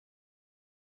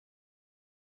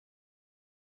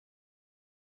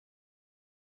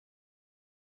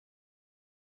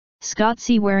Scott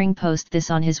Seawaring posts this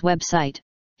on his website.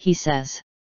 He says,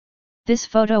 "This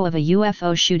photo of a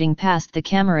UFO shooting past the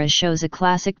cameras shows a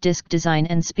classic disc design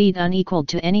and speed unequaled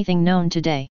to anything known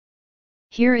today.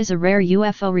 Here is a rare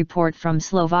UFO report from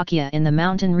Slovakia in the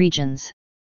mountain regions.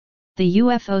 The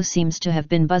UFO seems to have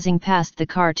been buzzing past the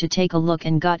car to take a look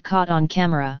and got caught on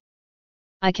camera.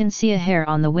 I can see a hair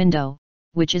on the window,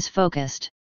 which is focused.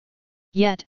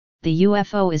 Yet, the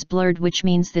UFO is blurred, which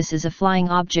means this is a flying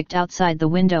object outside the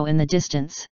window in the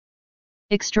distance.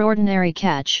 Extraordinary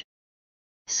catch."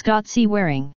 Scott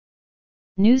Seawaring.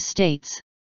 News states.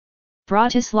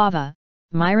 Bratislava,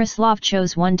 Miroslav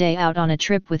chose one day out on a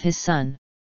trip with his son.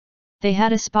 They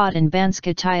had a spot in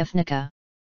Banska Tyafnica.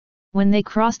 When they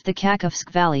crossed the Kakovsk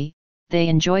Valley, they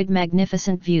enjoyed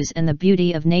magnificent views and the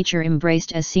beauty of nature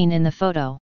embraced as seen in the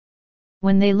photo.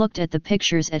 When they looked at the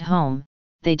pictures at home,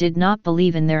 they did not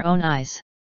believe in their own eyes.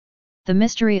 The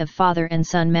mystery of father and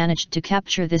son managed to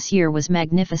capture this year was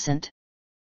magnificent.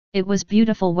 It was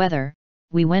beautiful weather.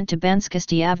 We went to Banska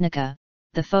Styavnica.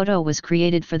 The photo was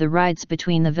created for the rides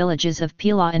between the villages of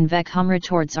Pila and Vekhumra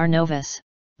towards Arnovas.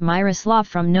 Miroslav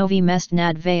from Novi Mest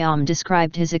nad Vajom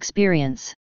described his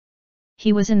experience.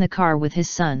 He was in the car with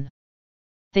his son.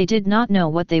 They did not know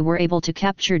what they were able to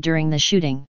capture during the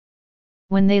shooting.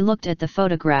 When they looked at the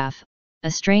photograph, a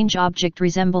strange object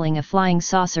resembling a flying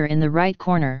saucer in the right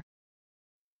corner.